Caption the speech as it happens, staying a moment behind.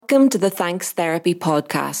Welcome to the Thanks Therapy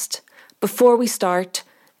podcast. Before we start,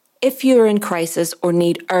 if you're in crisis or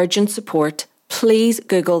need urgent support, please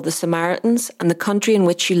Google the Samaritans and the country in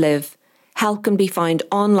which you live. Help can be found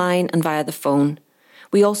online and via the phone.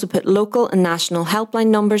 We also put local and national helpline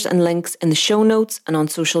numbers and links in the show notes and on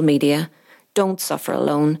social media. Don't suffer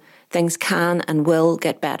alone. Things can and will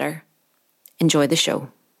get better. Enjoy the show.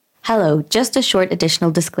 Hello, just a short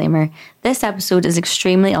additional disclaimer. This episode is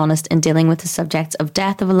extremely honest in dealing with the subjects of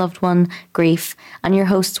death of a loved one, grief, and your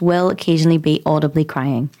hosts will occasionally be audibly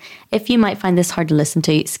crying. If you might find this hard to listen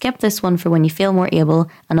to, skip this one for when you feel more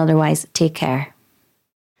able, and otherwise, take care.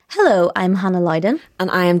 Hello, I'm Hannah Loudon.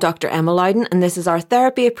 And I am Dr. Emma Loudon, and this is our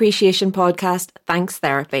therapy appreciation podcast, Thanks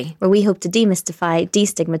Therapy, where we hope to demystify,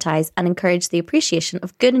 destigmatise, and encourage the appreciation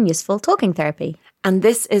of good and useful talking therapy. And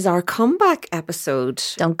this is our comeback episode.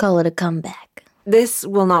 Don't call it a comeback. This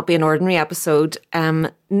will not be an ordinary episode.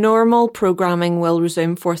 Normal programming will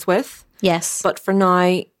resume forthwith. Yes. But for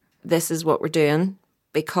now, this is what we're doing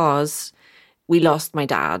because we lost my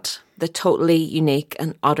dad, the totally unique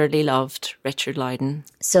and utterly loved Richard Loudon.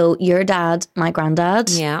 So your dad, my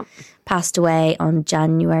granddad, passed away on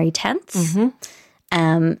January 10th.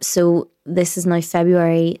 Mm-hmm. So this is now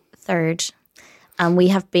February 3rd. And we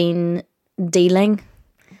have been dealing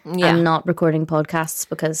and not recording podcasts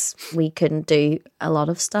because we couldn't do a lot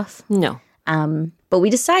of stuff. No. But we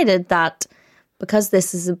decided that because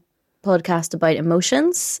this is a podcast about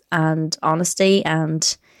emotions and honesty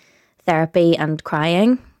and therapy and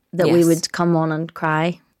crying, that we would come on and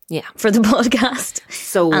cry for the podcast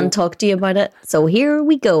and talk to you about it. So here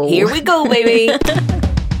we go. Here we go, baby.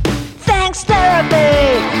 Thanks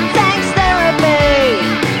therapy, thanks therapy,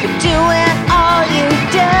 for doing all you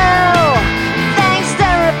do. Thanks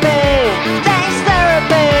therapy,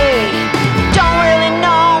 don't really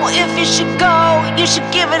know if you should go, you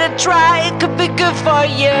should give it a try, it could be good for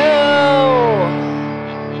you.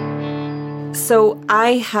 So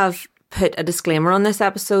I have put a disclaimer on this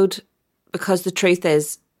episode because the truth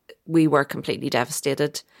is we were completely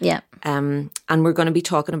devastated. Yeah. And we're going to be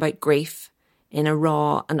talking about grief in a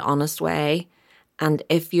raw and honest way. And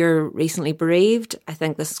if you're recently bereaved, I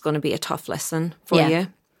think this is going to be a tough listen for you.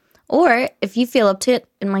 Or if you feel up to it,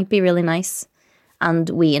 it might be really nice. And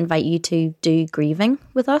we invite you to do grieving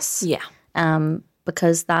with us. Yeah.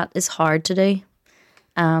 Because that is hard to do,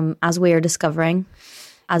 as we are discovering.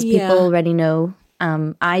 As people already know.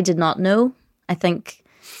 I did not know. I think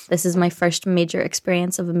this is my first major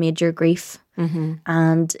experience of a major grief. Mm-hmm.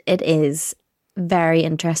 And it is very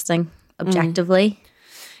interesting, objectively.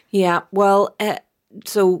 Yeah, well,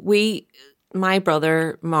 so my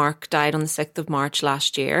brother Mark died on the 6th of March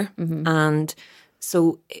last year. Mm-hmm. And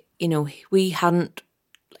so, we hadn't,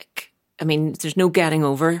 there's no getting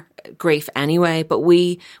over grief anyway, but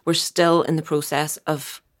we were still in the process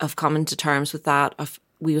of coming to terms with that,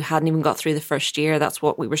 we hadn't even got through the first year. That's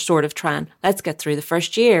what we were sort of trying. Let's get through the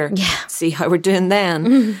first year. Yeah. See how we're doing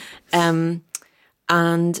then. And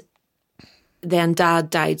then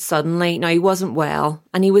Dad died suddenly. Now, he wasn't well.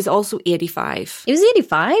 And he was also 85. He was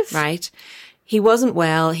 85? Right. He wasn't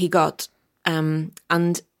well. He got,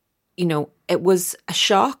 it was a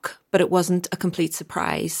shock, but it wasn't a complete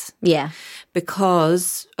surprise. Yeah.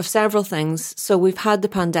 Because of several things. So we've had the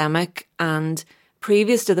pandemic, and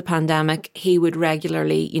previous to the pandemic, he would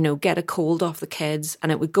regularly, get a cold off the kids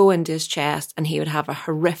and it would go into his chest and he would have a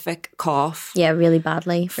horrific cough. Yeah, really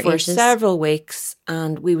badly for ages. Several weeks.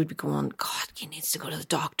 And we would be going, God, he needs to go to the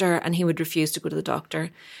doctor. And he would refuse to go to the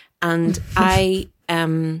doctor. And I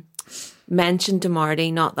mentioned to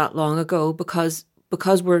Marty not that long ago because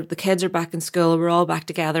the kids are back in school, we're all back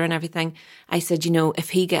together and everything. I said,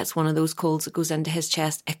 if he gets one of those colds that goes into his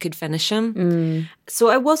chest, it could finish him.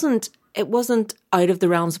 So it wasn't out of the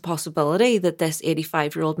realms of possibility that this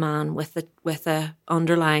 85-year-old man with a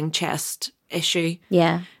underlying chest issue,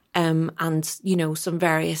 and some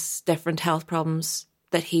various different health problems,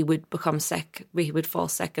 that he would become sick, he would fall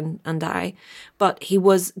sick and die. But he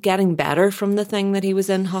was getting better from the thing that he was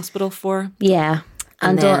in hospital for. Yeah,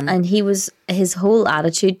 and his whole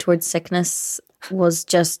attitude towards sickness was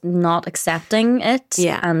just not accepting it,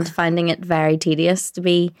 and finding it very tedious to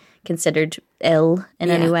be considered ill in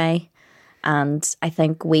any way. And I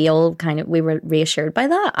think we all we were reassured by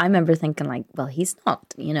that. I remember thinking well, he's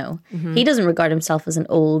not, he doesn't regard himself as an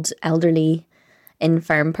old, elderly,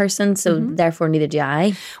 infirm person. So therefore neither do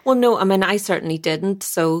I. Well, no, I certainly didn't.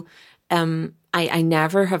 So I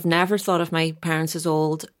have never thought of my parents as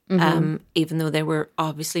old, even though they were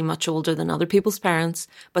obviously much older than other people's parents,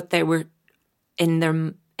 but they were in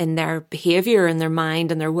in their behaviour and their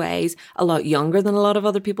mind and their ways a lot younger than a lot of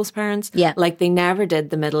other people's parents. Yeah. Like they never did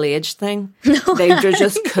the middle-aged thing. No. They were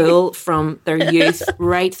just cool from their youth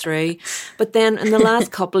right through. But then in the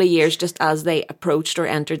last couple of years, just as they approached or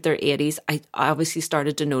entered their 80s, I obviously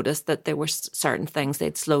started to notice that there were certain things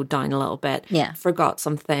they'd slowed down a little bit. Yeah. Forgot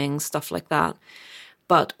some things, stuff like that.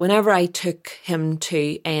 But whenever I took him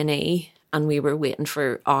to A&E and we were waiting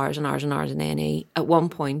for hours and hours and hours in A&E, at one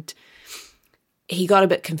point he got a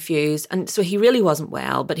bit confused. And so he really wasn't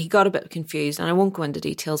well, but he got a bit confused. And I won't go into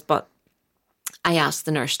details, but I asked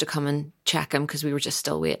the nurse to come and check him because we were just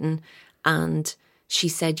still waiting. And she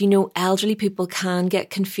said, elderly people can get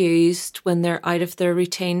confused when they're out of their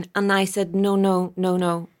routine. And I said, no,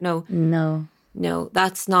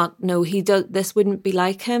 that's not, no, he does, this wouldn't be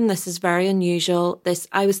like him. This is very unusual.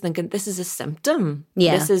 I was thinking, this is a symptom.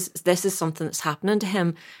 Yeah. This is something that's happening to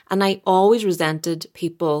him. And I always resented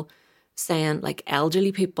people saying like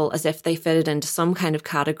elderly people as if they fitted into some kind of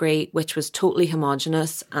category which was totally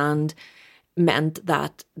homogenous and meant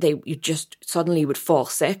that you just suddenly would fall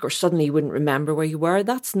sick or suddenly you wouldn't remember where you were.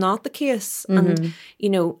 That's not the case. And,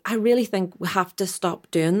 I really think we have to stop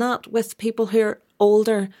doing that with people who are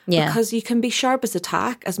older because you can be sharp as a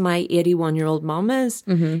tack, as my 81-year-old mum is.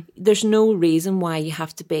 Mm-hmm. There's no reason why you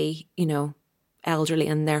have to be, elderly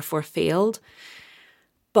and therefore failed.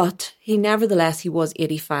 But he was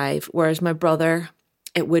 85, whereas my brother,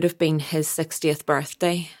 it would have been his 60th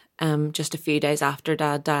birthday, just a few days after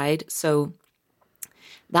Dad died. So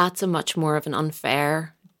that's a much more of an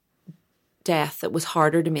unfair death that was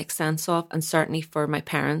harder to make sense of. And certainly for my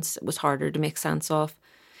parents, it was harder to make sense of.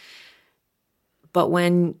 But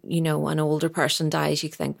when, an older person dies, you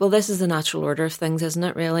think, well, this is the natural order of things, isn't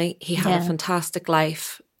it, really? He had a fantastic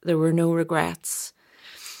life. There were no regrets.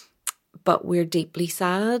 But we're deeply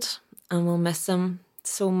sad and we'll miss him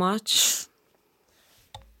so much.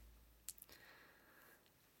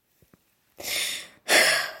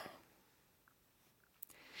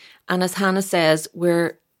 And as Hannah says,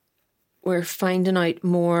 we're finding out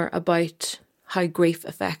more about how grief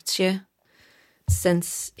affects you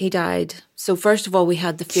since he died. So first of all, we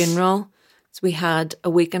had the funeral. So we had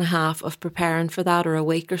a week and a half of preparing for that, or a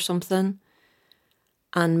week or something.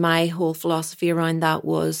 And my whole philosophy around that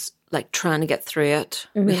was like trying to get through it.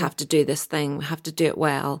 Mm-hmm. We have to do this thing. We have to do it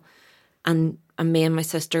well. And me and my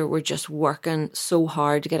sister were just working so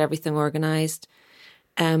hard to get everything organised.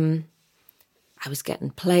 I was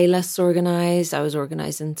getting playlists organised. I was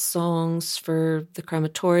organising songs for the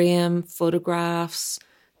crematorium, photographs,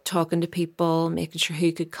 talking to people, making sure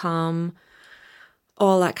who could come,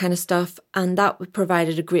 all that kind of stuff. And that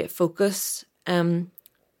provided a great focus. The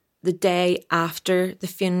day after the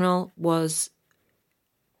funeral was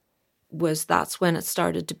that's when it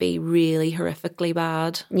started to be really horrifically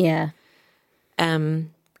bad. Yeah.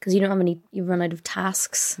 Because you run out of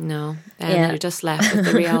tasks. No. You're just left with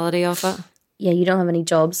the reality of it. Yeah, you don't have any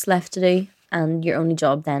jobs left to do. And your only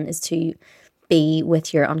job then is to be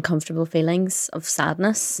with your uncomfortable feelings of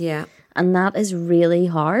sadness. Yeah. And that is really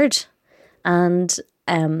hard. And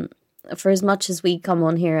for as much as we come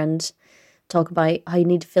on here and talk about how you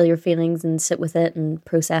need to feel your feelings and sit with it and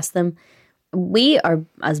process them, we are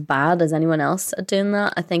as bad as anyone else at doing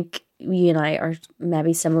that. I think you and I are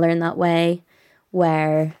maybe similar in that way,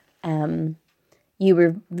 where you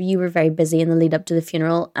were very busy in the lead up to the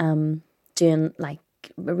funeral, doing like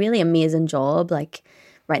a really amazing job, like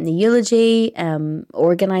writing the eulogy,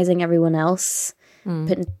 organising everyone else,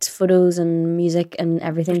 putting photos and music and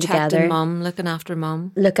everything together. Mum, looking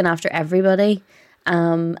after everybody.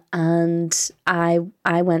 And I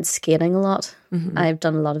went skating a lot. Mm-hmm. I've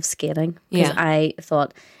done a lot of skating because I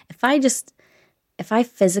thought if I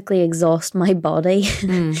physically exhaust my body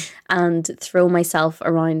and throw myself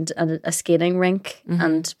around a skating rink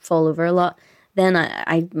and fall over a lot, then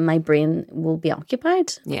my brain will be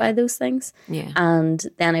occupied by those things. Yeah. And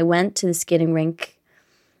then I went to the skating rink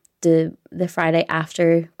the Friday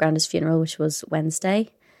after Granda's funeral, which was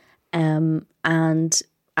Wednesday, and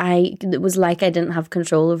it was like I didn't have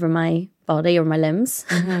control over my body or my limbs.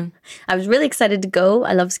 Mm-hmm. I was really excited to go.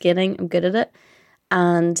 I love skating. I'm good at it.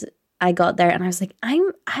 And I got there and I was like, I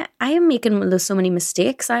am making so many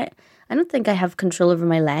mistakes. I don't think I have control over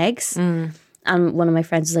my legs. Mm. And one of my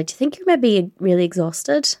friends was like, do you think you're maybe really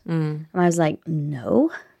exhausted? Mm. And I was like,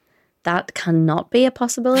 no, that cannot be a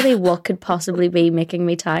possibility. What could possibly be making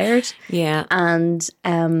me tired? Yeah. And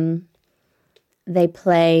they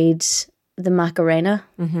played the Macarena,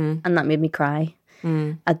 and that made me cry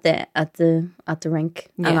at the rink.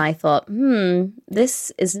 Yeah. And I thought,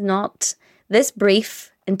 this is not, this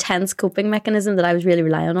brief, intense coping mechanism that I was really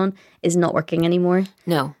relying on is not working anymore.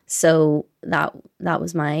 No. So that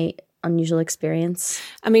was my unusual experience.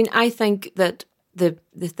 I mean, I think that the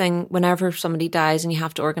thing, whenever somebody dies and you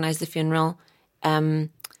have to organise the funeral, it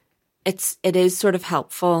is sort of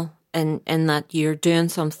helpful in that you're doing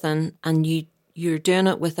something and you're doing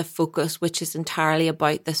it with a focus which is entirely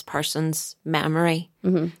about this person's memory,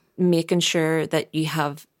 making sure that you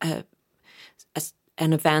have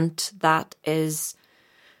an event that is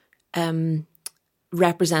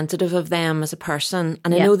representative of them as a person.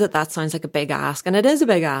 And I know that sounds like a big ask, and it is a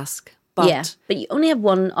big ask. But but you only have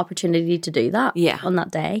one opportunity to do that on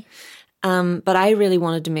that day. But I really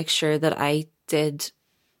wanted to make sure that I give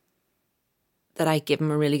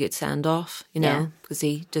him a really good send-off, because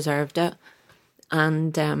he deserved it.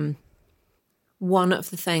 And one of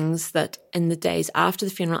the things that in the days after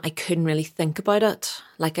the funeral, I couldn't really think about it.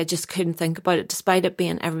 Like, I just couldn't think about it, despite it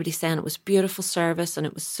being everybody saying it was a beautiful service and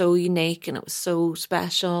it was so unique and it was so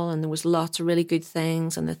special and there was lots of really good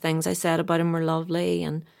things and the things I said about him were lovely.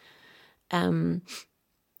 And I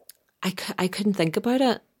couldn't think about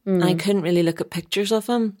it. And I couldn't really look at pictures of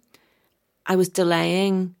him. I was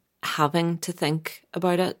delaying having to think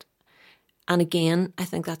about it. And again, I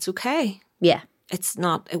think that's okay. Yeah.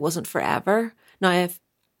 It wasn't forever. Now,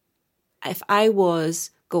 if I was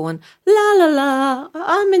going, la la la,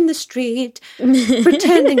 I'm in the street,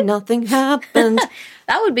 pretending nothing happened.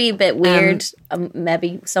 That would be a bit weird.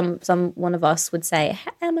 Maybe one of us would say,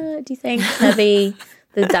 hey, Emma, do you think maybe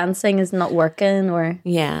the dancing is not working, or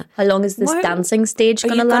how long is this dancing stage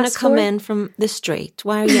going to last? Are you going to come in from the street?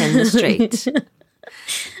 Why are you in the street?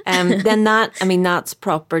 Then that's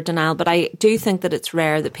proper denial. But I do think that it's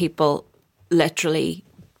rare that people literally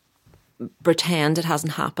pretend it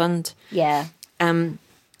hasn't happened. Yeah.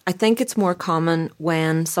 I think it's more common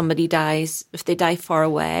when somebody dies, if they die far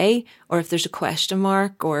away, or if there's a question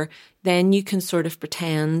mark, or then you can sort of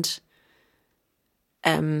pretend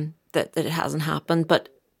that it hasn't happened. But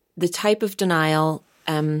the type of denial,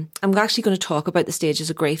 I'm actually going to talk about the stages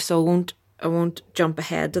of grief, so I won't jump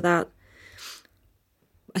ahead to that.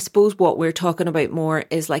 I suppose what we're talking about more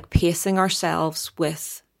is like pacing ourselves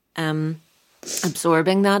with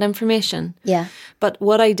absorbing that information. Yeah. But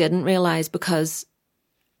what I didn't realise, because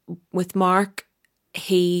with Mark,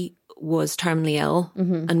 he was terminally ill,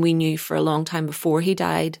 and we knew for a long time before he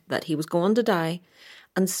died that he was going to die.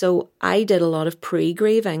 And so I did a lot of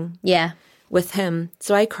pre-grieving with him.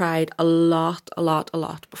 So I cried a lot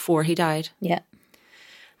before he died. Yeah.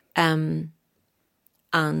 And,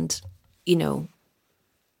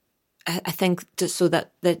 I think so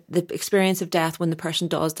that the experience of death when the person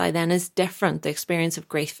does die then is different. The experience of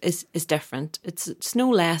grief is different. It's no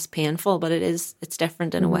less painful, but it's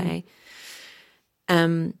different in a way.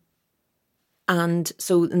 And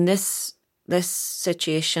so in this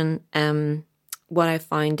situation, what I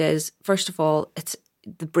found is, first of all, it's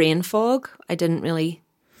the brain fog. I didn't really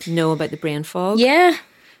know about the brain fog. Yeah,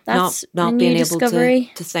 that's not being able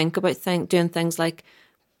to think about doing things like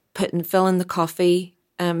filling the coffee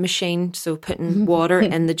machine, so putting water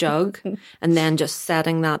in the jug and then just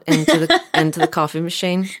setting that into the coffee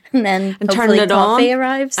machine and turning it coffee on.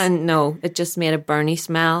 Arrives. And no, it just made a burny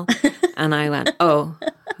smell, and I went, "Oh,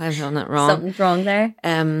 I've done it wrong. Something's wrong there."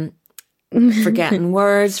 Forgetting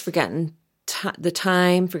words, forgetting the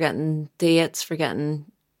time, forgetting dates, forgetting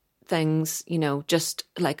things. Just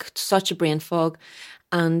like such a brain fog.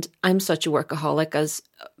 And I'm such a workaholic, as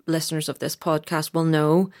listeners of this podcast will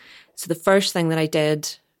know. So the first thing that I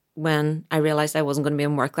did when I realised I wasn't going to be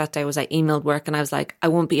in work that day was I emailed work and I was like, I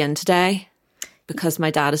won't be in today because my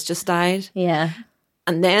dad has just died. Yeah.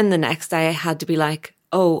 And then the next day I had to be like,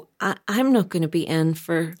 oh, I'm not going to be in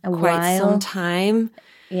for quite some time.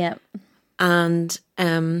 Yeah. And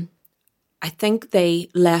I think they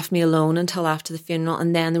left me alone until after the funeral,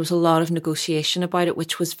 and then there was a lot of negotiation about it,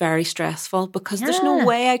 which was very stressful because there's no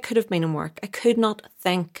way I could have been in work. I could not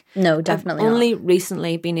think. No, definitely I've only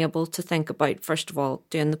recently been able to think about, first of all,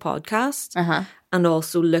 doing the podcast and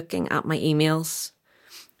also looking at my emails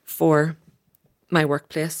for my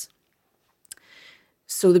workplace.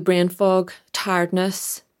 So the brain fog,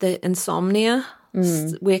 tiredness, the insomnia,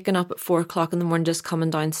 waking up at 4 o'clock in the morning, just coming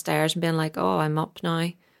downstairs and being like, oh, I'm up now.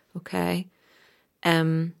 Okay.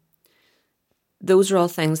 Those are all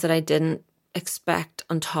things that I didn't expect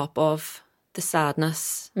on top of the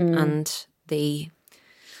sadness and the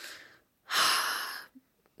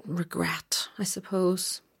regret, I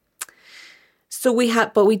suppose. So we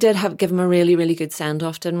did give him a really, really good send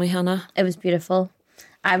off, didn't we, Hannah? It was beautiful.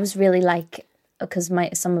 I was really because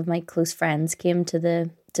some of my close friends came to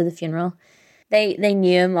the funeral. They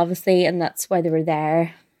knew him obviously, and that's why they were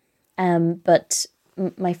there. But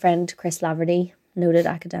my friend Chris Laverty, noted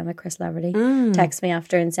academic Chris Leverty, texted me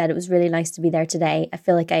after and said it was really nice to be there today. I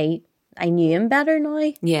feel like I knew him better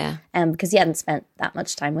now. Yeah. Because he hadn't spent that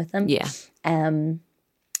much time with him. Yeah. And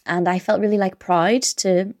I felt really like proud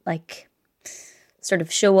to like sort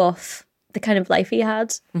of show off the kind of life he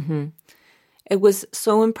had. Mm-hmm. It was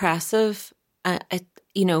so impressive.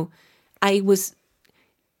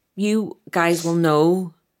 You guys will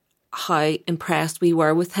know how impressed we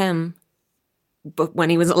were with him, but when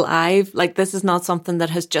he was alive, like this is not something that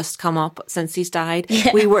has just come up since he's died.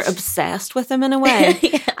 Yeah. We were obsessed with him in a way.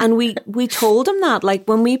 Yeah. And we told him that, like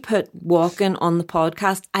when we put Walking on the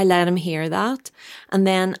podcast, I let him hear that. And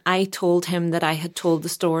then I told him that I had told the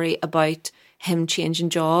story about him changing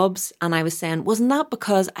jobs. And I was saying, wasn't that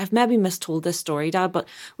because, I've maybe mistold this story, Dad, but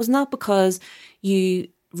wasn't that because you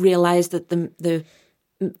realised that the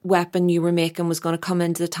weapon you were making was going to come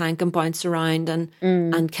into the tank and bounce around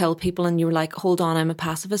and kill people, and you were like, hold on, I'm a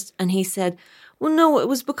pacifist? And he said, well, no, it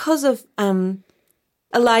was because of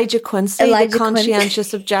Elijah Quincy, the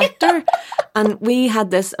conscientious objector. And we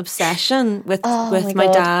had this obsession with my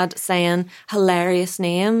dad saying hilarious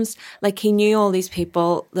names. Like he knew all these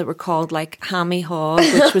people that were called like Hammy Hogg,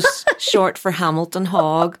 which was short for Hamilton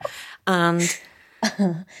Hogg. And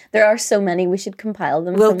there are so many. We should compile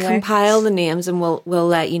them. We'll compile the names and we'll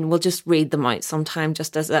let you know. We'll just read them out sometime,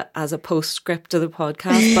 just as a postscript to the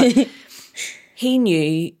podcast. But he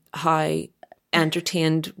knew how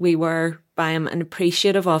entertained we were by him and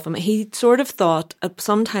appreciative of him. He sort of thought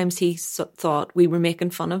sometimes he thought we were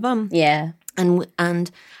making fun of him. Yeah,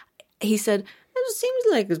 and he said, it seems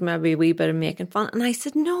like it's maybe a wee bit of making fun. And I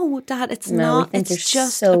said, no, Dad, it's not. It's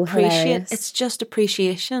just so It's just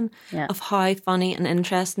appreciation of how funny and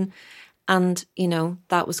interesting. And,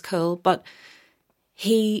 that was cool. But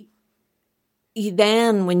he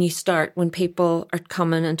then when people are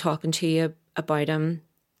coming and talking to you about him,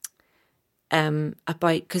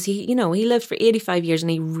 because he lived for 85 years and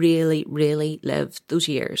he really, really lived those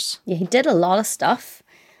years. Yeah, he did a lot of stuff.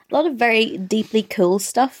 A lot of very deeply cool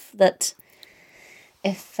stuff that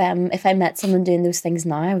if I met someone doing those things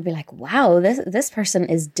now, I would be like, wow, this person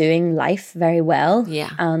is doing life very well. Yeah.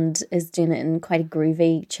 And is doing it in quite a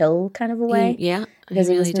groovy, chill kind of a way. Yeah. Because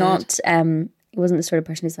he was not he wasn't the sort of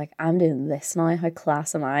person who's like, I'm doing this now, how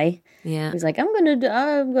class am I? Yeah. He was like, I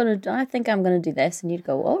think I'm gonna do this, and you'd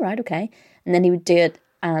go, all right, okay. And then he would do it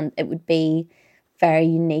and it would be very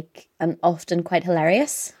unique and often quite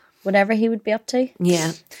hilarious, whatever he would be up to.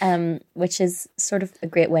 Yeah. Which is sort of a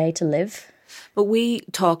great way to live. But we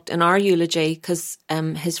talked in our eulogy because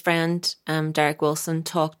his friend Derek Wilson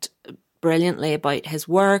talked brilliantly about his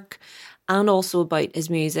work and also about his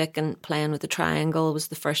music, and Playing with the Triangle was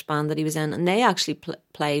the first band that he was in, and they actually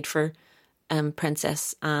played for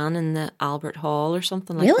Princess Anne in the Albert Hall or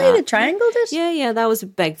something like that. Really? The Triangle did? Yeah, that was a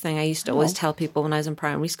big thing. I used to always tell people when I was in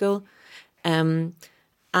primary school. He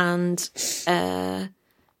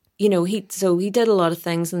did a lot of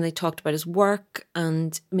things, and they talked about his work.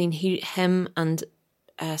 And I mean, him and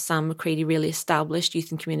Sam McCready really established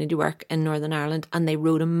youth and community work in Northern Ireland, and they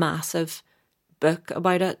wrote a massive book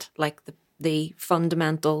about it, like the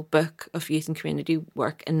fundamental book of youth and community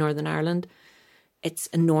work in Northern Ireland. It's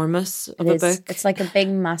enormous of a book. It's like a big,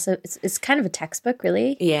 massive. It's kind of a textbook,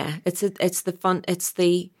 really. Yeah, it's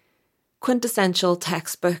the quintessential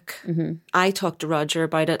textbook. Mm-hmm. I talked to Roger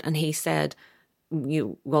about it, and he said,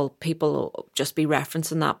 people will just be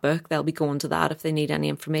referencing that book. They'll be going to that if they need any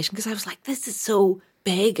information. Because I was like, this is so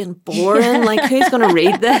big and boring. Yeah. Like, who's going to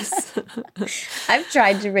read this? I've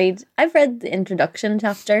read the introduction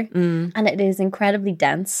chapter, and it is incredibly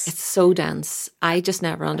dense. It's so dense. I just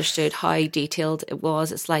never understood how detailed it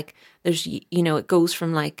was. It's like there's, it goes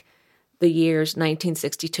from like the years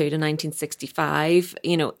 1962 to 1965,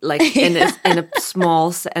 like in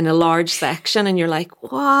a large section, and you're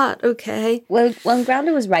like, what? Okay. Well, when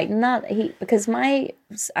Granda was writing that,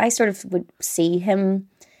 I sort of would see him.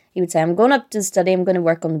 He would say, I'm going up to study, I'm going to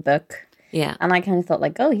work on the book. Yeah. And I kind of thought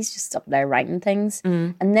like, oh, he's just up there writing things.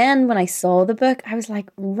 And then when I saw the book, I was like,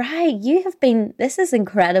 right, this is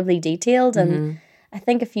incredibly detailed. And I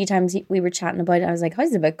think a few times we were chatting about it, I was like,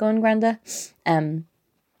 how's the book going, Granda?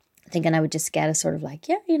 Thinking I would just get a sort of like,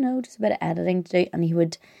 just a bit of editing to do. And he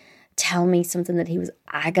would tell me something that he was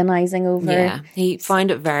agonizing over. Yeah, he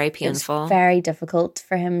found it very painful. It was very difficult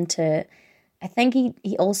for him to... I think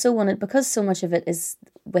he also wanted, because so much of it is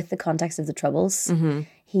with the context of the Troubles,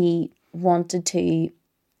 he wanted to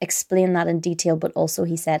explain that in detail, but also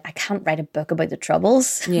he said, I can't write a book about the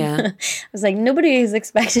Troubles. Yeah. I was like, nobody is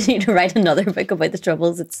expecting you to write another book about the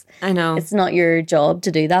Troubles. I know. It's not your job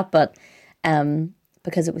to do that, but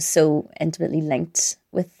because it was so intimately linked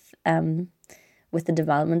with with the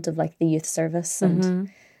development of like the youth service. And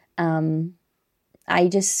I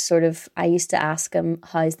used to ask him,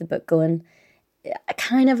 how's the book going?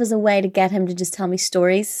 Kind of as a way to get him to just tell me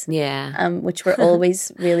stories. Yeah. Which were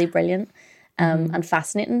always really brilliant and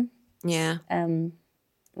fascinating. Yeah.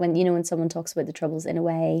 When someone talks about the Troubles in a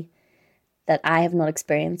way that I have not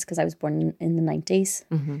experienced, because I was born in the 90s.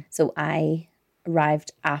 So I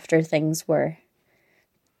arrived after things were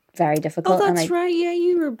very difficult. Oh, that's right. Yeah,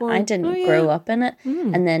 you were born. I didn't grow up in it.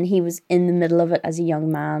 And then he was in the middle of it as a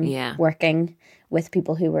young man, working with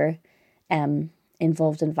people who were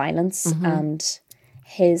involved in violence. And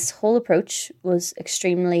his whole approach was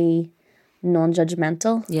extremely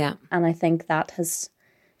non-judgmental. Yeah. And I think that has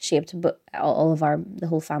shaped all of the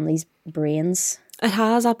whole family's brains. It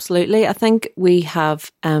has, absolutely. I think we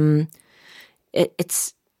have,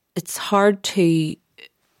 it's hard to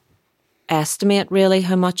estimate really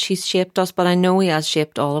how much he's shaped us, but I know he has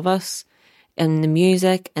shaped all of us in the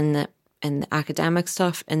music, in the academic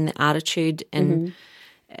stuff, in the attitude, in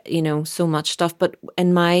so much stuff. But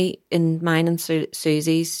in mine and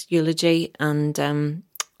Susie's eulogy, and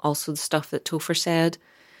also the stuff that Topher said,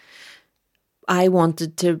 I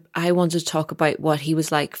wanted to talk about what he was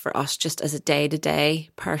like for us, just as a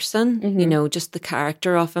day-to-day person. Just the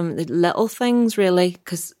character of him, the little things really.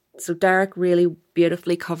 So Derek really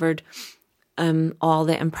beautifully covered all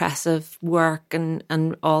the impressive work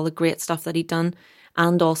and all the great stuff that he'd done,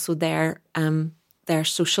 and also their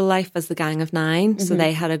social life as the Gang of Nine. So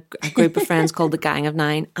they had a group of friends called the Gang of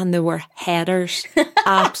Nine, and they were headers,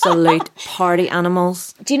 absolute party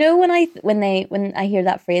animals. Do you know when I hear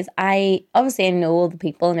that phrase, I know all the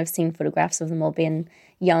people and I've seen photographs of them all being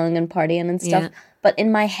young and partying and stuff, but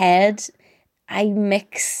in my head I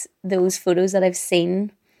mix those photos that I've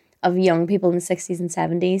seen of young people in the 60s and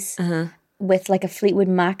 70s with like a Fleetwood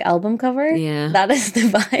Mac album cover. Yeah. That is the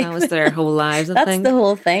vibe. That was their whole lives, I think. That's the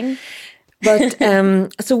whole thing. But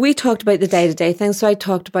so we talked about the day-to-day things. So I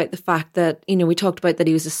talked about the fact that, we talked about that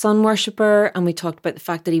he was a sun worshipper, and we talked about the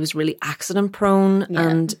fact that he was really accident prone. Yeah.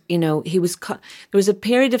 And, he was, there was a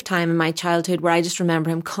period of time in my childhood where I just remember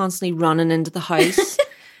him constantly running into the house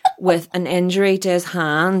with an injury to his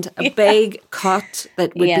hand, a big cut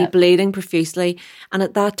that would be bleeding profusely. And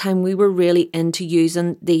at that time, we were really into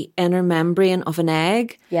using the inner membrane of an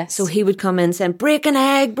egg. Yes. So he would come in saying, break an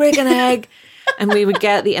egg, break an egg. And we would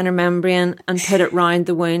get the inner membrane and put it round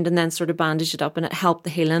the wound and then sort of bandage it up, and it helped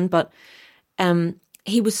the healing. But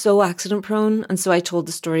he was so accident prone. And so I told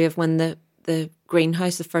the story of when the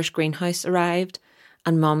first greenhouse arrived,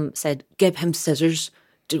 and Mum said, give him scissors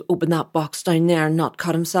to open that box down there and not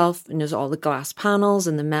cut himself. And there's all the glass panels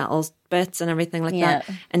and the metal bits and everything like that.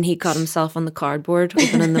 And he cut himself on the cardboard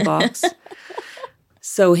opening the box.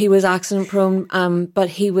 So he was accident prone, but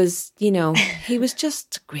he was, he was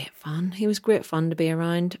just great fun. He was great fun to be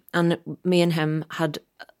around. And me and him had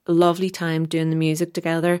a lovely time doing the music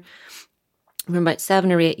together. From about 7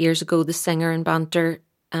 or 8 years ago, the singer in Banter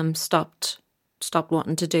stopped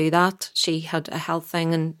wanting to do that. She had a health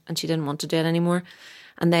thing and she didn't want to do it anymore.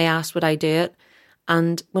 And they asked would I do it.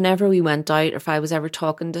 And whenever we went out, or if I was ever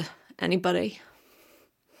talking to anybody,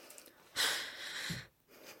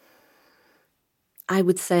 I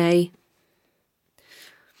would say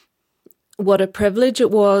what a privilege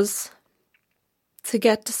it was to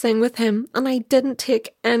get to sing with him. And I didn't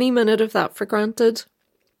take any minute of that for granted.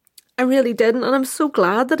 I really didn't. And I'm so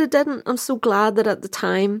glad that I didn't. I'm so glad that at the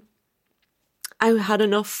time I had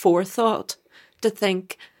enough forethought to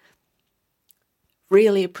think,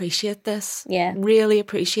 really appreciate this. Yeah. Really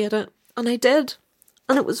appreciate it. And I did.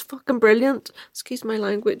 And it was fucking brilliant. Excuse my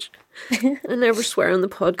language. I never swear on the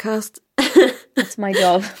podcast. That's my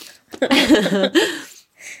job.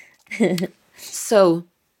 So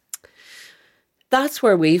that's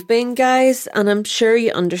where we've been, guys. And I'm sure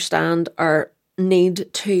you understand our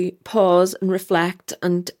need to pause and reflect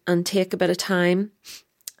and take a bit of time.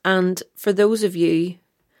 And for those of you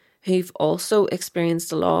who've also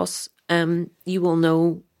experienced a loss, you will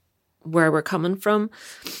know where we're coming from.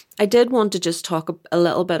 I did want to just talk a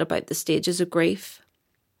little bit about the stages of grief.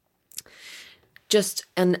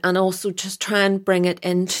 And also just try and bring it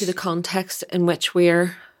into the context in which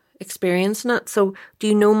we're experiencing it. So do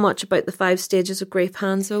you know much about the 5 stages of grief,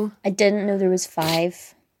 Hanzo? I didn't know there was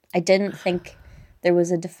 5. I didn't think there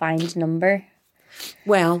was a defined number.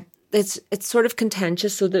 Well, it's sort of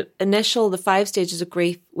contentious. So the 5 stages of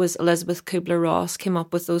grief was Elizabeth Kubler-Ross came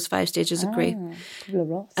up with those 5 stages of grief.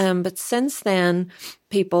 Kubler-Ross. But since then,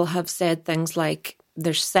 people have said things like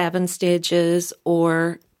there's 7 stages,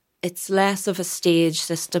 or it's less of a stage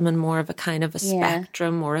system and more of a kind of a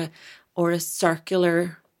spectrum or a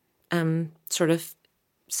circular sort of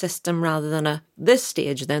system rather than a this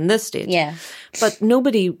stage, then this stage. Yeah. But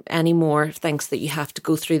nobody anymore thinks that you have to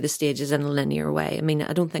go through the stages in a linear way. I mean,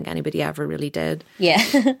 I don't think anybody ever really did. Yeah.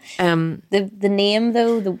 The name,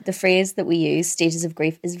 though, the phrase that we use, stages of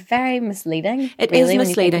grief, is very misleading. It is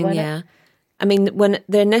misleading, yeah. I mean, when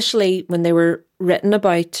they were written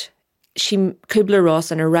about,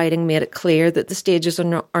 Kubler-Ross in her writing made it clear that the stages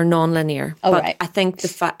are non-linear. Oh, but right. I think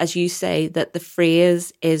as you say, that the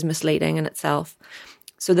phrase is misleading in itself.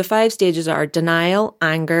 So the 5 stages are denial,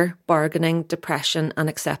 anger, bargaining, depression, and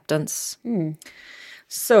acceptance.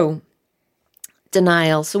 So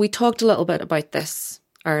denial. So we talked a little bit about this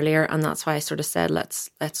earlier, and that's why I sort of said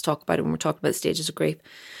let's talk about it when we're talking about the stages of grief,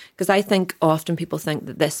 because I think often people think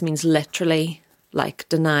that this means literally like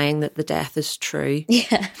denying that the death is true.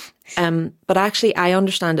 Yeah. But actually, I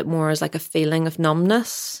understand it more as like a feeling of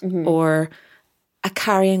numbness or a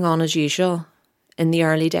carrying on as usual in the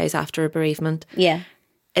early days after a bereavement. Yeah.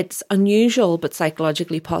 It's unusual but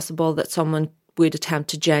psychologically possible that someone would attempt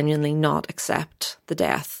to genuinely not accept the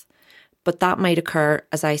death. But that might occur,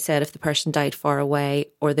 as I said, if the person died far away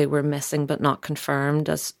or they were missing but not confirmed,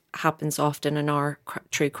 as happens often in our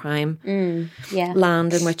true crime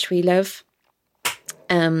land in which we live.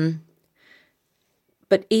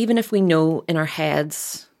 But even if we know in our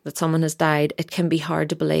heads that someone has died, it can be hard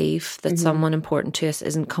to believe that someone important to us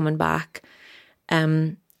isn't coming back.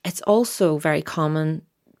 It's also very common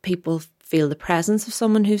people feel the presence of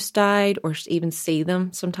someone who's died or even see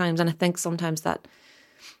them sometimes. And I think sometimes that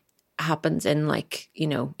happens in like, you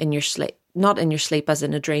know, in your sleep, not in your sleep as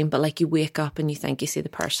in a dream, but like you wake up and you think you see the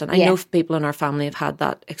person. I know people in our family have had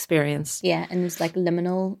that experience. Yeah, and it's like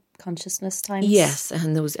liminal consciousness times. Yes,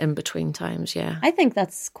 and those in-between times, yeah. I think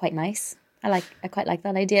that's quite nice. I quite like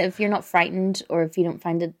that idea. If you're not frightened or if you don't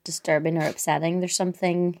find it disturbing or upsetting, there's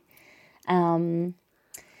something, I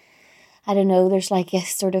don't know, there's like a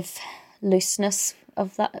sort of looseness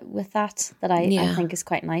of that with that I think is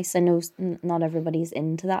quite nice. I know not everybody's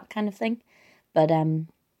into that kind of thing, but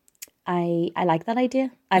I like that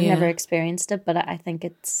idea. I've never experienced it, but I think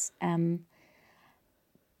it's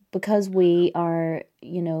because we are,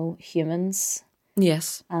 you know, humans.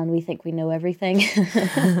 Yes. And we think we know everything.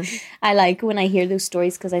 I like when I hear those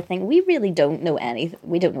stories because I think we really don't know anything.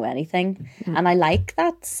 We don't know anything. And I like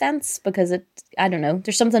that sense because I don't know,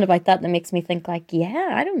 there's something about that makes me think like, yeah,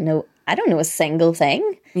 I don't know a single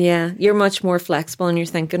thing. Yeah, you're much more flexible in your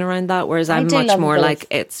thinking around that, whereas I'm much more like,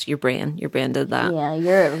 it's your brain. Your brain did that. Yeah,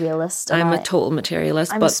 you're a realist. I'm a total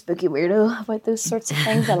materialist. I'm a spooky weirdo about those sorts of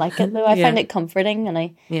things. I like it though. I find it comforting, and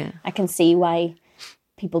I can see why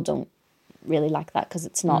people don't really like that because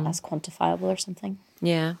it's not as quantifiable or something.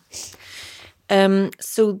 Yeah.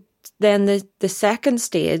 So then the second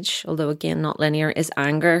stage, although again not linear, is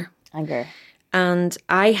anger. Anger. And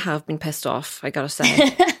I have been pissed off, I gotta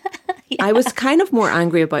say. I was kind of more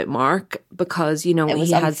angry about Mark because, you know,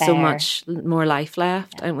 he had so much more life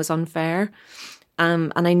left and it was unfair.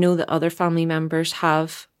 And I know that other family members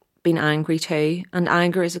have been angry too. And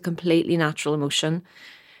anger is a completely natural emotion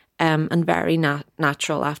and very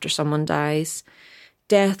natural after someone dies.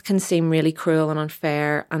 Death can seem really cruel and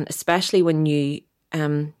unfair, and especially when you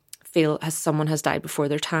feel as someone has died before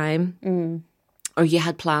their time or you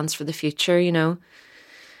had plans for the future, you know.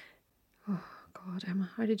 God, Emma,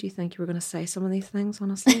 how did you think you were going to say some of these things,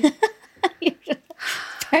 honestly?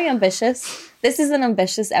 Very ambitious. This is an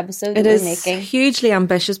ambitious episode that we're making. It is hugely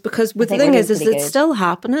ambitious because the thing is it's still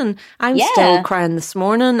happening. I'm still crying this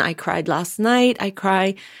morning. I cried last night. I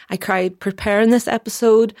cried preparing this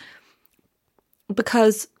episode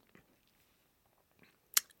because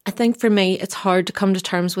I think for me it's hard to come to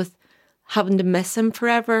terms with having to miss him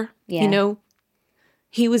forever. Yeah. You know,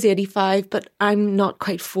 he was 85, but I'm not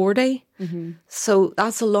quite 40. Mm-hmm. So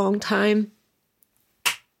that's a long time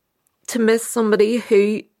to miss somebody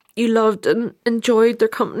who you loved and enjoyed their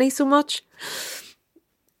company so much.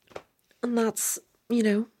 And that's, you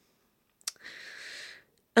know,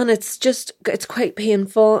 and it's quite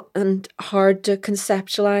painful and hard to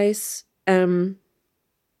conceptualize, you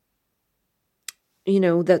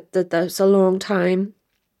know, that there's a long time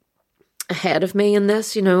ahead of me in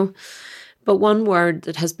this, you know. But one word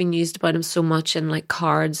that has been used about him so much in like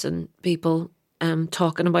cards and people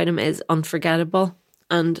talking about him is unforgettable.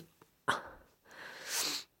 And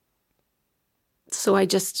so I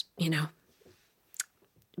just, you know,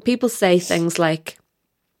 people say things like,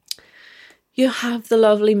 you have the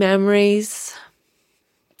lovely memories.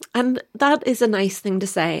 And that is a nice thing to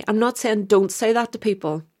say. I'm not saying don't say that to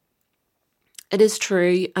people. It is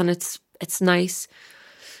true and it's nice.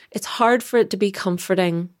 It's hard for it to be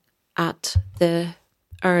comforting at the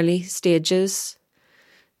early stages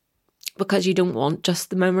because you don't want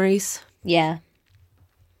just the memories. Yeah.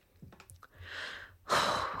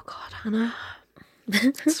 Oh, God, Hannah.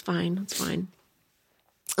 It's fine. It's fine.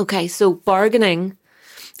 Okay, so bargaining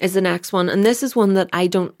is the next one. And this is one that I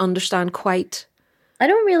don't understand quite. I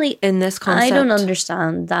don't really... In this concept. I don't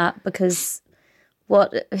understand that because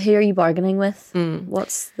who are you bargaining with?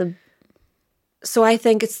 What's the... So I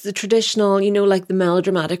think it's the traditional, like the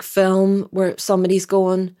melodramatic film where somebody's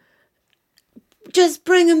going, just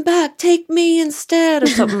bring him back, take me instead, or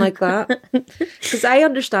something like that. Because I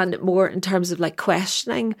understand it more in terms of like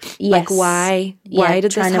questioning, like why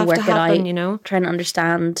did this have to happen, Trying to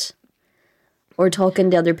understand, or talking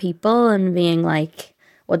to other people and being like,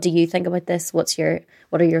 what do you think about this? What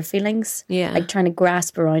are your feelings? Yeah. Like trying to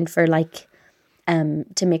grasp around for like,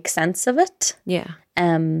 to make sense of it. Yeah.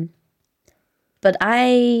 But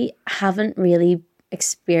I haven't really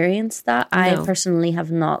experienced that. No. I personally have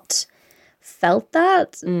not felt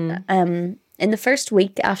that. In the first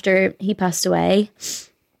week after he passed away,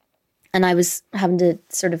 and I was having to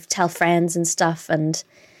sort of tell friends and stuff and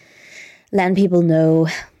letting people know,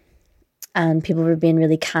 and people were being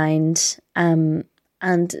really kind, and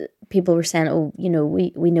people were saying, oh,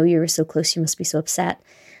 we know you were so close, you must be so upset.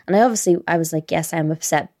 And I was like, yes, I'm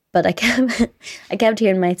upset. But I kept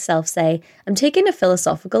hearing myself say, I'm taking a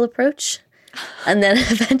philosophical approach. And then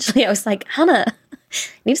eventually I was like, Hannah, you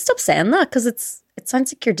need to stop saying that because it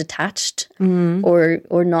sounds like you're detached or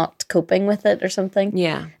not coping with it or something.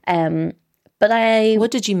 Yeah. But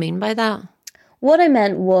what did you mean by that? What I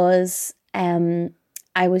meant was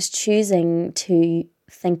I was choosing to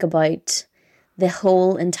think about the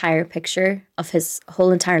whole entire picture of his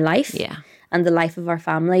whole entire life. Yeah. And the life of our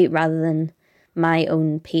family rather than my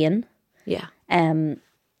own pain. Yeah. And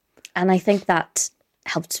I think that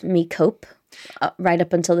helped me cope right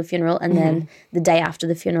up until the funeral. And then the day after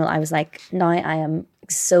the funeral, I was like, now I am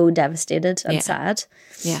so devastated and sad.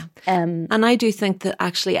 Yeah. And I do think that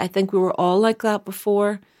actually, I think we were all like that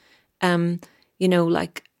before.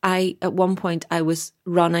 Like at one point I was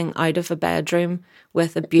running out of a bedroom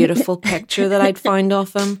with a beautiful picture that I'd found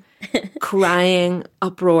of him, crying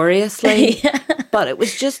uproariously. Yeah. But it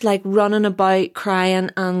was just like running about, crying,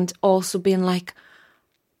 and also being like,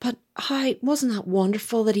 but how wasn't that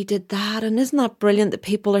wonderful that he did that? And isn't that brilliant that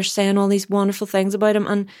people are saying all these wonderful things about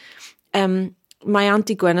him? And my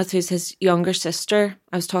Auntie Gwyneth, who's his younger sister,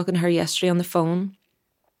 I was talking to her yesterday on the phone,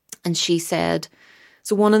 and she said,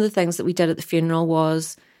 so one of the things that we did at the funeral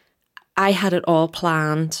was I had it all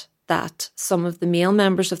planned that some of the male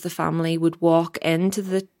members of the family would walk into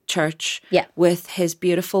the church with his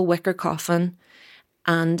beautiful wicker coffin.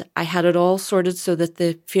 And I had it all sorted so that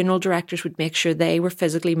the funeral directors would make sure they were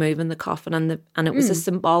physically moving the coffin, and it was a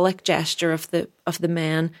symbolic gesture of the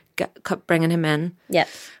men bringing him in. Yeah.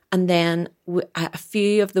 And then a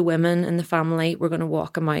few of the women in the family were going to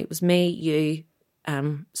walk him out. It was me, you,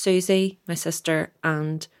 Susie, my sister,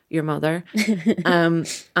 and your mother,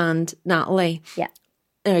 and Natalie. Yeah.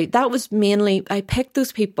 That was mainly, I picked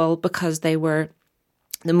those people because they were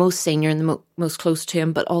the most senior and the most close to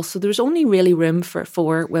him, but also there was only really room for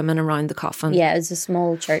 4 women around the coffin. Yeah, it was a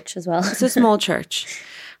small church as well. It's a small church.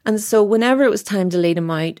 And so whenever it was time to lead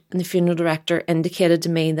him out, and the funeral director indicated to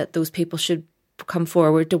me that those people should come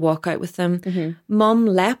forward to walk out with them, Mum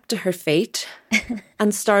leapt to her feet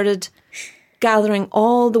and started gathering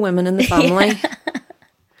all the women in the family. Yeah.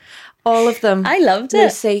 All of them. I loved it.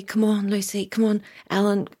 Lucy, come on.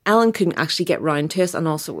 Ellen couldn't actually get round to us, and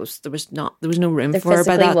also there was no room for her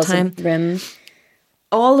by that time. Room.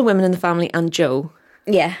 All the women in the family and Joe.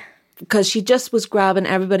 Yeah. Because she just was grabbing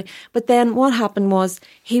everybody. But then what happened was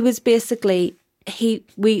he was basically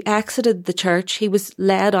we exited the church. He was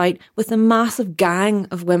led out with a massive gang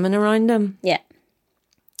of women around him. Yeah.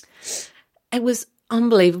 It was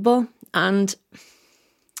unbelievable. And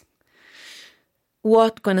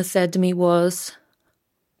what Gwyneth said to me was,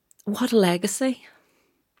 what a legacy.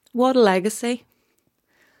 What a legacy.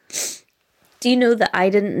 Do you know that I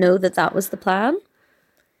didn't know that was the plan?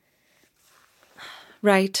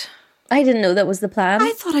 Right. I didn't know that was the plan.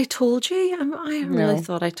 I thought I told you. I really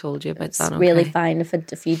thought I told you about that. It's really fine if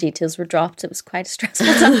a few details were dropped. It was quite a stressful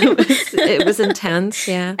time. it was intense,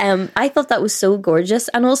 yeah. I thought that was so gorgeous.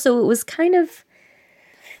 And also it was kind of,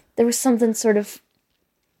 there was something sort of,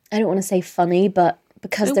 I don't want to say funny, but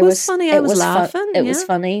because it was funny, I was laughing. It was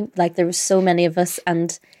funny. Like there was so many of us,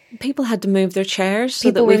 and people had to move their chairs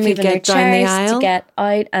so that we could get down the aisle to get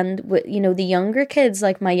out. And the younger kids,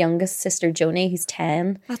 like my youngest sister Joni, who's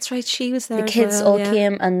 10. That's right, she was there. The kids all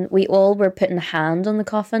came, and we all were putting a hand on the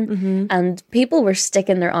coffin, and people were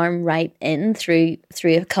sticking their arm right in through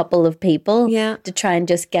a couple of people, to try and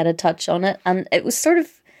just get a touch on it. And it was sort of,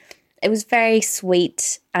 it was very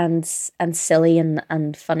sweet and silly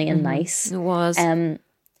and funny and nice. It was.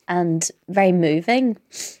 And very moving.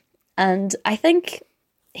 And I think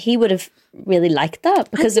he would have really liked that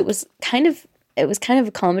because it was kind of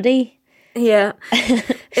a comedy. Yeah.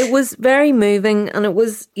 It was very moving, and it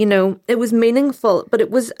was, it was meaningful, but it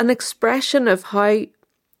was an expression of how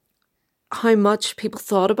much people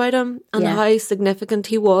thought about him and how significant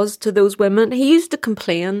he was to those women. He used to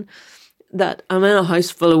complain that I'm in a house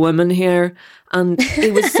full of women here, and he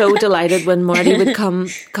was so delighted when Marty would come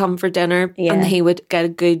for dinner and he would get a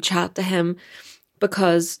good chat to him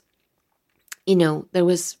because, there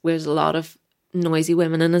was a lot of noisy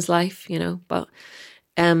women in his life, but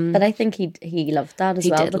I think he loved that as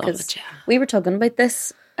well, because we were talking about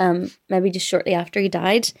this maybe just shortly after he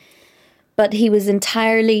died, but he was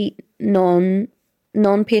entirely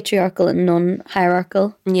non-patriarchal and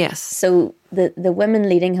non-hierarchical. Yes. So the women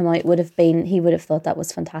leading him out he would have thought that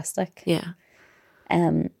was fantastic. Yeah.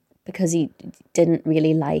 Because he didn't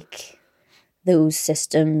really like those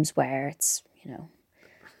systems where it's,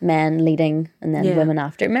 men leading and then women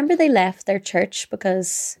after. Remember they left their church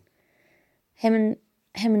because him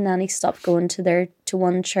and Nanny stopped going to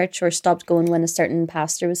one church, or stopped going when a certain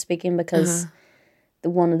pastor was speaking because the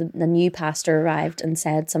new pastor arrived and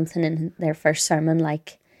said something in their first sermon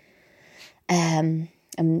like,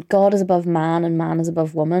 God is above man and man is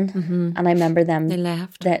above woman. Mm-hmm. And I remember them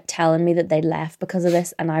telling me that they left because of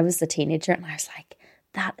this, and I was the teenager and I was like,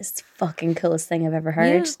 that is the fucking coolest thing I've ever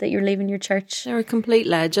heard, that you're leaving your church. They were complete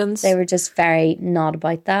legends. They were just very not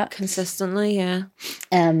about that. Consistently, yeah.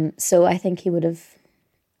 So I think he would have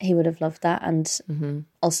loved that, and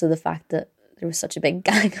also the fact that there was such a big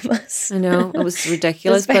gang of us. I know, it was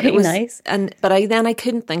ridiculous. It was nice. But I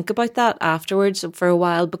couldn't think about that afterwards for a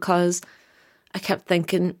while because I kept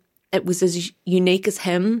thinking it was as unique as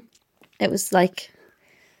him. It was like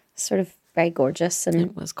sort of very gorgeous, and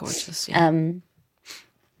it was gorgeous. Yeah.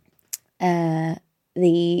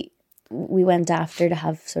 We went after to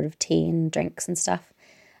have sort of tea and drinks and stuff,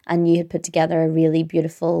 and you had put together a really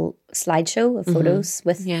beautiful slideshow of photos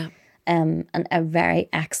with and a very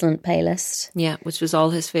excellent playlist. Yeah, which was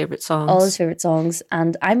all his favourite songs. All his favourite songs,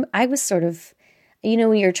 and I was sort of,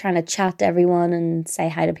 when you're trying to chat to everyone and say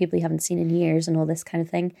hi to people you haven't seen in years and all this kind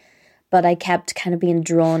of thing, but I kept kind of being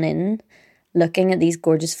drawn in, looking at these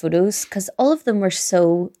gorgeous photos because all of them were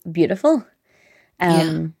so beautiful.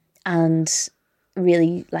 And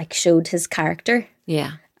really showed his character.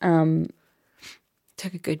 Yeah.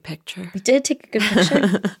 Took a good picture. He did take a good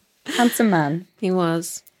picture. Handsome man. He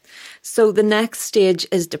was. So the next stage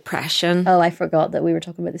is depression. Oh, I forgot that we were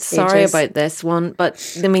talking about the stages. Sorry about this one, but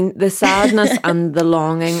the sadness and the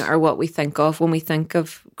longing are what we think of when we think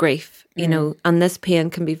of grief, and this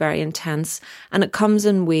pain can be very intense, and it comes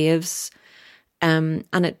in waves, and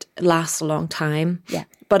it lasts a long time. Yeah.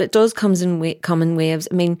 But it does come in waves.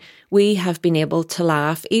 We have been able to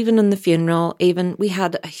laugh, even in the funeral. Even we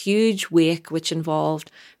had a huge wake which involved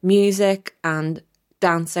music and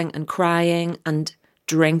dancing and crying and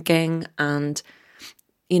drinking and,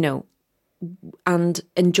 and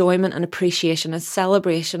enjoyment and appreciation, a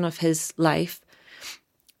celebration of his life.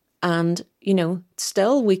 And,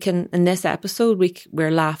 still we can, in this episode,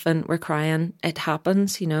 we're laughing, we're crying. It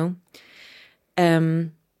happens,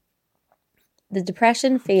 The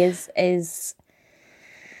depression phase is,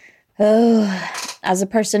 as a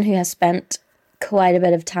person who has spent quite a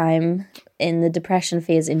bit of time in the depression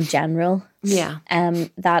phase in general,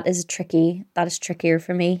 that is trickier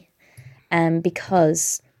for me,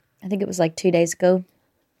 because I think it was 2 days ago,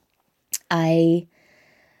 I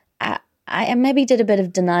maybe did a bit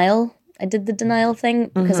of denial. I did the denial thing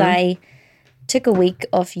because I took a week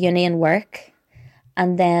off uni and work,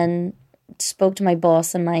 and then spoke to my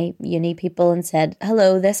boss and my uni people and said,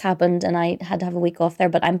 hello, this happened and I had to have a week off there,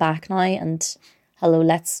 but I'm back now, and hello,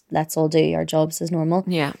 let's all do our jobs as normal.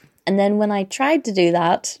 Yeah. And then when I tried to do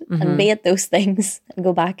that and be at those things and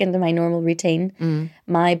go back into my normal routine,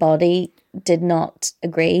 my body did not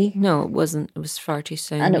agree. No, it wasn't. It was far too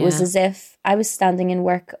soon. And it was as if I was standing in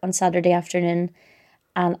work on Saturday afternoon,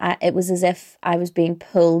 and it was as if I was being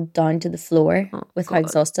pulled down to the floor with how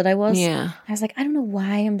exhausted I was. Yeah. I was like, I don't know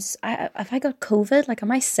why have I got COVID?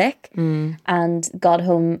 Am I sick? And got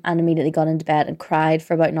home and immediately got into bed and cried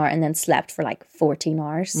for about an hour and then slept for 14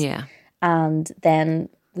 hours. Yeah. And then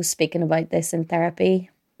was speaking about this in therapy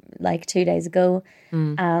 2 days ago,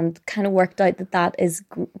 and kind of worked out that is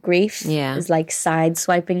grief. Yeah. Is side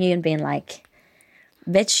swiping you and being like,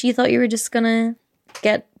 bitch, you thought you were just going to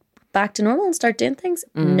get back to normal and start doing things.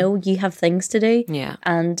 No, you have things to do. Yeah.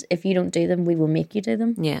 And if you don't do them, we will make you do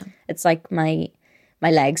them. Yeah. It's like my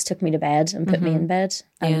my legs took me to bed and put me in bed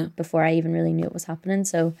before I even really knew it was happening.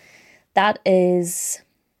 So that is,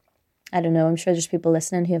 I don't know, I'm sure there's people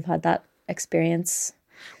listening who have had that experience.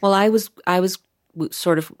 Well, I was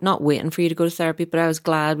sort of not waiting for you to go to therapy, but I was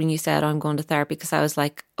glad when you said, I'm going to therapy, because I was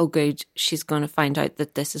like, oh good, she's going to find out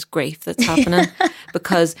that this is grief that's happening.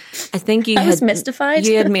 Because I think you was mystified.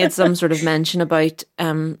 You had made some sort of mention about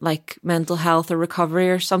like mental health or recovery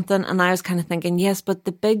or something, and I was kind of thinking, yes, but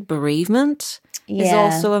the big bereavement is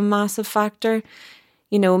also a massive factor.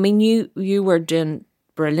 You know, I mean, you were doing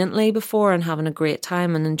brilliantly before and having a great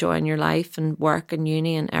time and enjoying your life and work and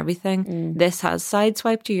uni and everything. This has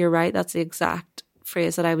sideswiped you. You're right. That's the exact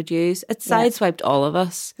phrase that I would use. It's sideswiped all of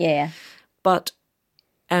us. Yeah. But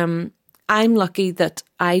I'm lucky that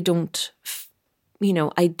I don't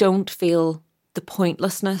feel the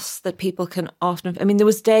pointlessness that people can often. I mean, there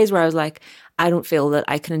was days where I was like, I don't feel that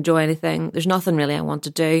I can enjoy anything. There's nothing really I want to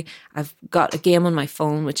do. I've got a game on my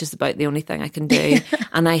phone, which is about the only thing I can do.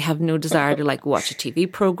 And I have no desire to like watch a TV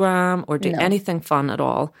program or do anything fun at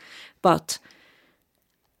all. But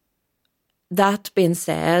that being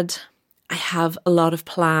said, I have a lot of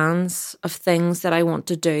plans of things that I want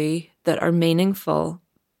to do that are meaningful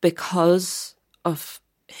because of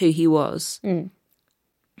who he was.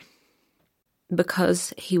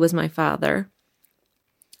 Because he was my father.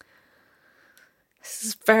 This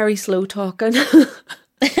is very slow talking.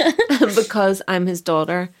 Because I'm his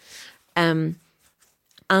daughter. And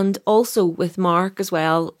also with Mark as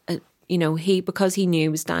well, you know, because he knew he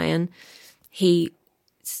was dying, he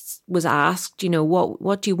was asked, you know,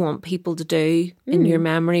 what do you want people to do in your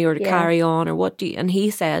memory or to carry on, or what do you, and he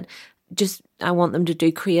said, just, I want them to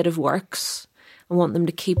do creative works. I want them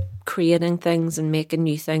to keep creating things and making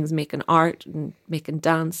new things, making art and making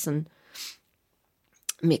dance and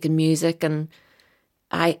making music. And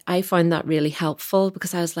I found that really helpful,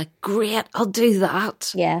 because I was like, great, I'll do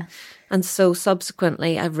that. Yeah. And so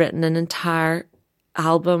subsequently I've written an entire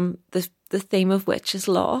album, the theme of which is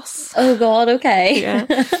loss. Oh God, okay.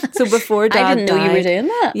 Yeah. So before Dad died, I didn't know you were doing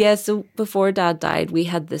that. Yeah, so before Dad died, we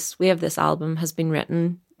have this album has been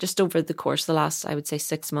written just over the course of the last, I would say,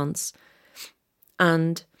 6 months.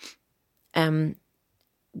 And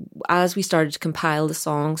as we started to compile the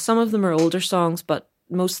songs, some of them are older songs, but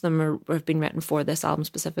most of them have been written for this album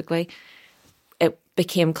specifically. It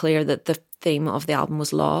became clear that the theme of the album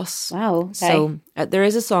was loss. Wow. Okay. So there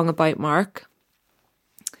is a song about Mark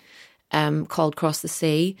called Cross the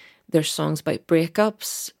Sea. There's songs about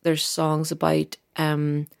breakups. There's songs about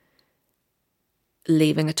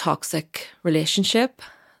leaving a toxic relationship.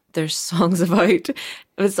 There's songs about,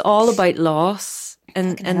 it's all about loss.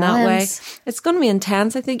 And in that way, it's going to be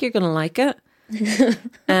intense. I think you're going to like it.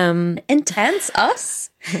 Intense? Us?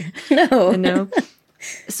 No. No.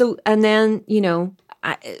 So, and then, you know,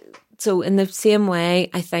 so in the same way,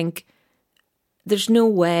 I think there's no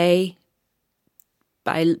way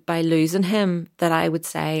by losing him that I would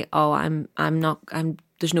say, oh,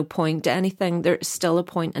 there's no point to anything. There's still a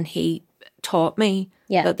point, and he taught me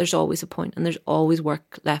that there's always a point and there's always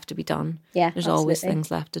work left to be done. Yeah, there's always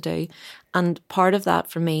things left to do. And part of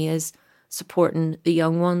that for me is supporting the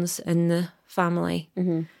young ones in the family.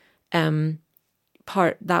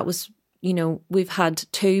 That was, you know, we've had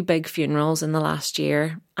 2 big funerals in the last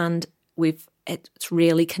year, and it's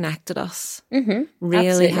really connected us.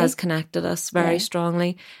 Really has connected us very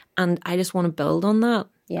strongly. And I just want to build on that.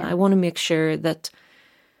 Yeah. I want to make sure that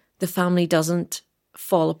the family doesn't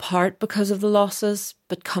fall apart because of the losses,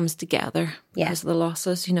 but comes together because of the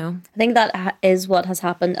losses, you know. I think that is what has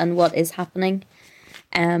happened and what is happening.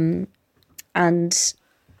 And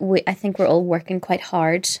I think we're all working quite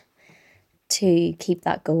hard to keep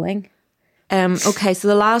that going. Okay, so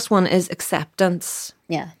the last one is acceptance.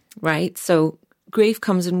 Yeah. Right? So grief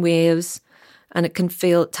comes in waves, and it can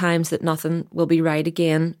feel at times that nothing will be right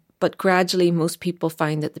again. But gradually, most people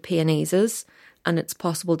find that the pain eases, and it's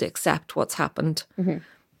possible to accept what's happened. You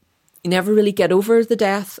never really get over the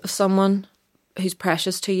death of someone who's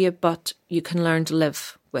precious to you, but you can learn to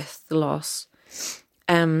live with the loss.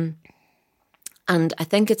 And I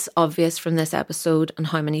think it's obvious from this episode and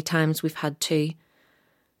how many times we've had to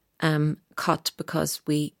cut because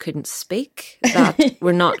we couldn't speak that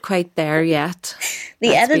we're not quite there yet.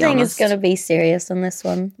 The editing is going to be serious on this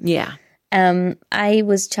one. Yeah. I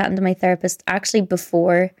was chatting to my therapist actually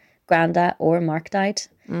before Granda or Mark died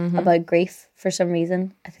about grief for some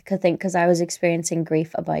reason. I think because I was experiencing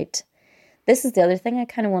grief about, this is the other thing I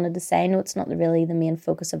kind of wanted to say. I know it's not really the main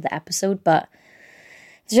focus of the episode, but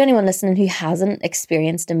if there's anyone listening who hasn't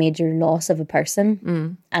experienced a major loss of a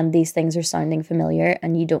person and these things are sounding familiar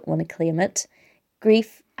and you don't want to claim it,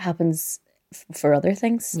 grief happens for other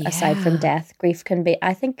things aside from death. Grief can be,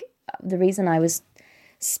 I think the reason I was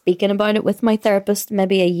speaking about it with my therapist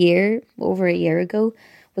maybe over a year ago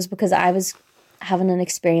was because I was having an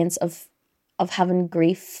experience of having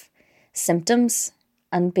grief symptoms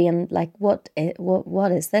and being like, what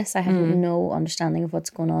is this? I have no understanding of what's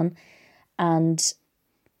going on. And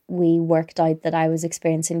we worked out that I was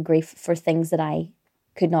experiencing grief for things that I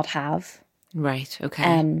could not have. Right,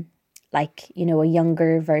 okay. Like, you know, a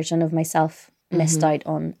younger version of myself missed out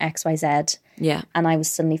on XYZ. Yeah. And I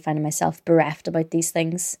was suddenly finding myself bereft about these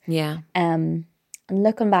things. Yeah. And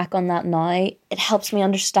looking back on that now, it helps me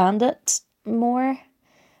understand it more.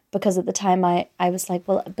 Because at the time I was like,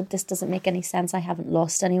 well, but this doesn't make any sense. I haven't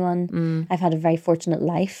lost anyone. I've had a very fortunate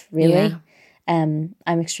life, really. Yeah. I'm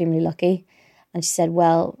extremely lucky. And she said,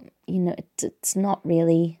 well, you know, it's not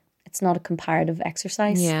a comparative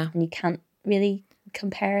exercise. Yeah. And you can't really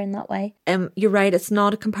compare in that way. You're right, it's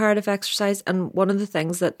not a comparative exercise. And one of the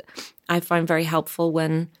things that I found very helpful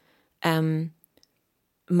when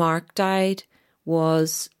Mark died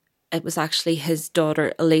was, it was actually his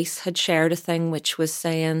daughter Elise had shared a thing which was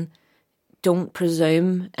saying, don't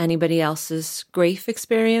presume anybody else's grief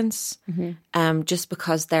experience. Just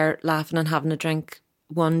because they're laughing and having a drink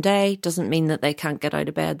one day doesn't mean that they can't get out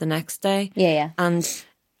of bed the next day. Yeah. And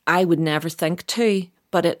I would never think to,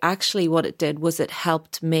 but it actually, what it did was it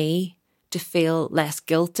helped me to feel less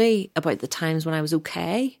guilty about the times when I was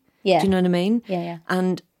okay. Yeah. Do you know what I mean? Yeah.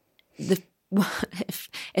 And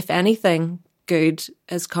if anything good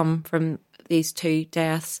has come from these two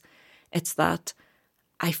deaths, it's that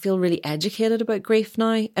I feel really educated about grief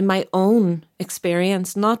now in my own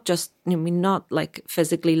experience, not just, I mean, not like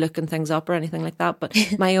physically looking things up or anything like that, but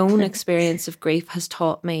my own experience of grief has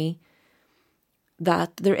taught me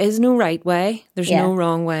that there is no right way, there's no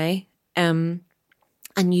wrong way, and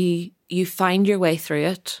you find your way through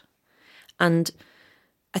it. And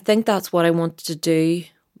I think that's what I wanted to do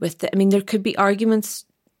with it. I mean, there could be arguments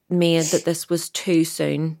made that this was too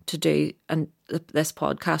soon to do and this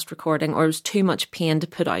podcast recording, or it was too much pain to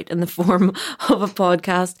put out in the form of a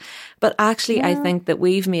podcast. But actually, I think that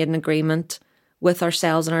we've made an agreement with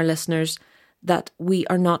ourselves and our listeners that we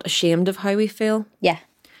are not ashamed of how we feel. Yeah.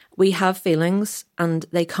 We have feelings and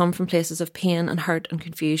they come from places of pain and hurt and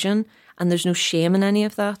confusion, and there's no shame in any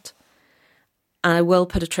of that. And I will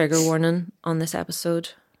put a trigger warning on this episode.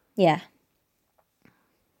 Yeah.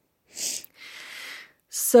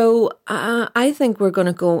 So I think we're going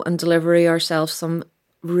to go and deliver ourselves some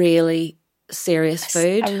really serious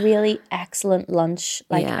food. A really excellent lunch.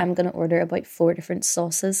 Like, I'm going to order about 4 different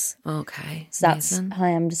sauces. Okay. So that's how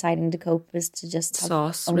I'm deciding to cope, is to just have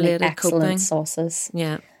sauce-related excellent coping. Sauces.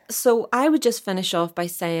 Yeah. So I would just finish off by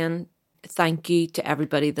saying thank you to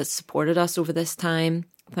everybody that supported us over this time.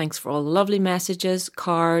 Thanks for all the lovely messages,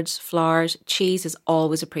 cards, flowers. Cheese is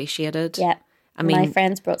always appreciated. Yeah. I mean, my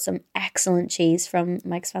friends brought some excellent cheese from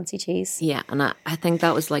Mike's Fancy Cheese. Yeah, and I think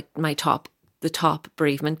that was like the top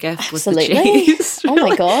bereavement gift was Absolutely. the cheese. Oh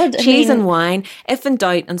my God. Cheese and wine. If in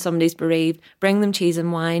doubt and somebody's bereaved, bring them cheese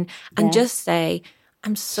and wine and just say,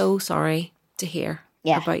 I'm so sorry to hear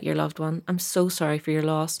about your loved one. I'm so sorry for your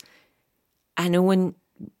loss. I know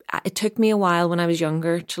it took me a while when I was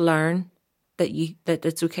younger to learn that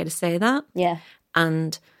it's okay to say that. Yeah.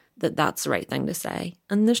 And that's the right thing to say.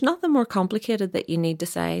 And there's nothing more complicated that you need to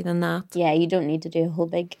say than that. Yeah, you don't need to do a whole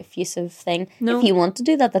big effusive thing. No. If you want to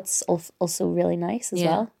do that, that's also really nice as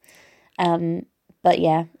well. But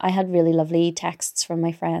yeah, I had really lovely texts from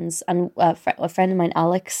my friends. And a friend of mine,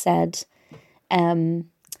 Alex, said they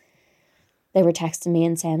were texting me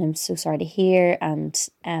and saying, I'm so sorry to hear. And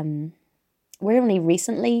we're only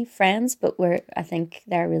recently friends, but I think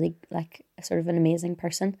they're really like sort of an amazing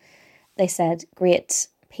person. They said, great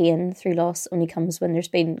pain through loss only comes when there's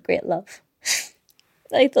been great love.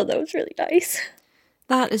 I thought that was really nice.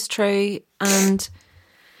 That is true. And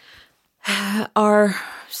our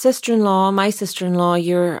sister-in-law, my sister-in-law,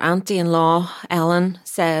 your auntie-in-law, Ellen,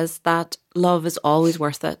 says that love is always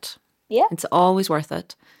worth it. Yeah. It's always worth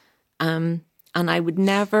it. And I would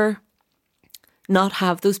never not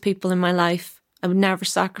have those people in my life. I would never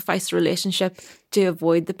sacrifice a relationship to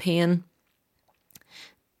avoid the pain.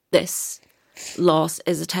 This loss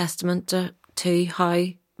is a testament to how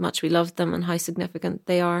much we love them and how significant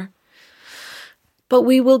they are. But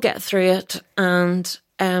we will get through it, and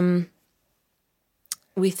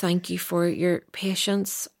we thank you for your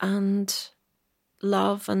patience and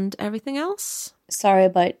love and everything else. Sorry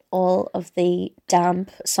about all of the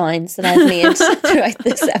damp sounds that I've made throughout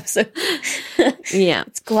this episode. Yeah.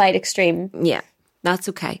 It's quite extreme. Yeah, that's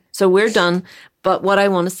okay. So we're done. But what I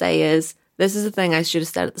want to say is, this is the thing I should have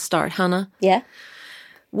said at the start, Hannah. Yeah.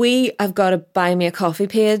 We have got a Buy Me a Coffee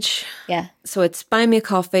page. Yeah. So it's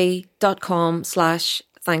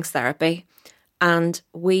buymeacoffee.com/thankstherapy. And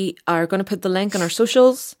we are going to put the link on our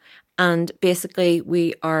socials. And basically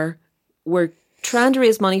we're trying to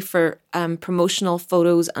raise money for promotional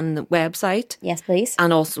photos on the website. Yes, please.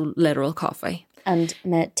 And also literal coffee. And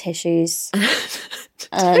tissues.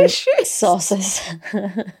 And sauces.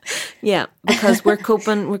 Yeah, because we're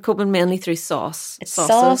coping mainly through sauce. It's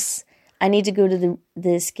sauce. I need to go to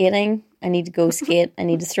the skating. I need to go skate. I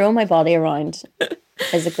need to throw my body around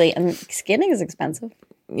physically. And skating is expensive.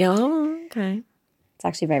 Yeah, okay. It's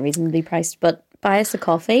actually very reasonably priced. But buy us a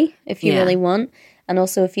coffee if you really want. And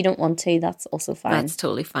also, if you don't want to, that's also fine. That's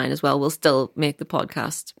totally fine as well. We'll still make the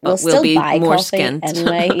podcast, but we'll still be buy more coffee skint.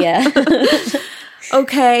 Anyway, yeah.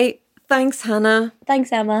 Okay. Thanks, Hannah.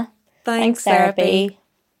 Thanks, Emma. Thanks, Therapy.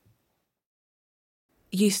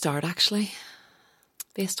 You start, actually,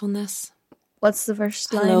 based on this. What's the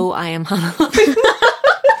first line? Hello, I am Hannah.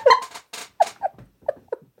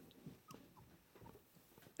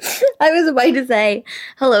 I was about to say,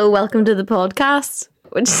 hello, welcome to the podcast,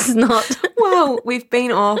 which is not. Wow, we've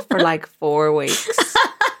been off for like 4 weeks.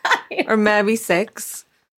 Or maybe 6.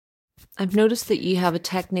 I've noticed that you have a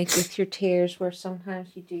technique with your tears where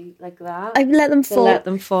sometimes you do like that. I let them fall. Let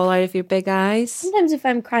them fall out of your big eyes. Sometimes if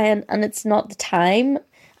I'm crying and it's not the time,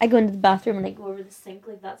 I go into the bathroom and I go over the sink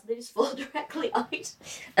like that, so they just fall directly out.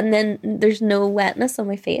 And then there's no wetness on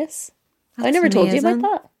my face. That's I never told you amazing.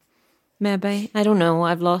 about that. Maybe. I don't know.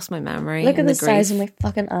 I've lost my memory. Look at the size of my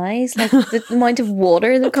fucking eyes. Like the amount of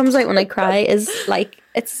water that comes out when I cry is like,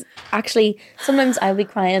 it's actually, sometimes I'll be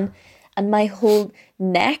crying and my whole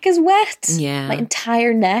neck is wet. Yeah. My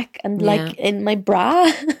entire neck and like in my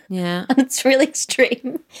bra. Yeah. And it's really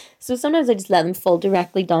extreme. So sometimes I just let them fall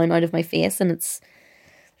directly down out of my face and there's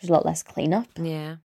a lot less cleanup. Yeah.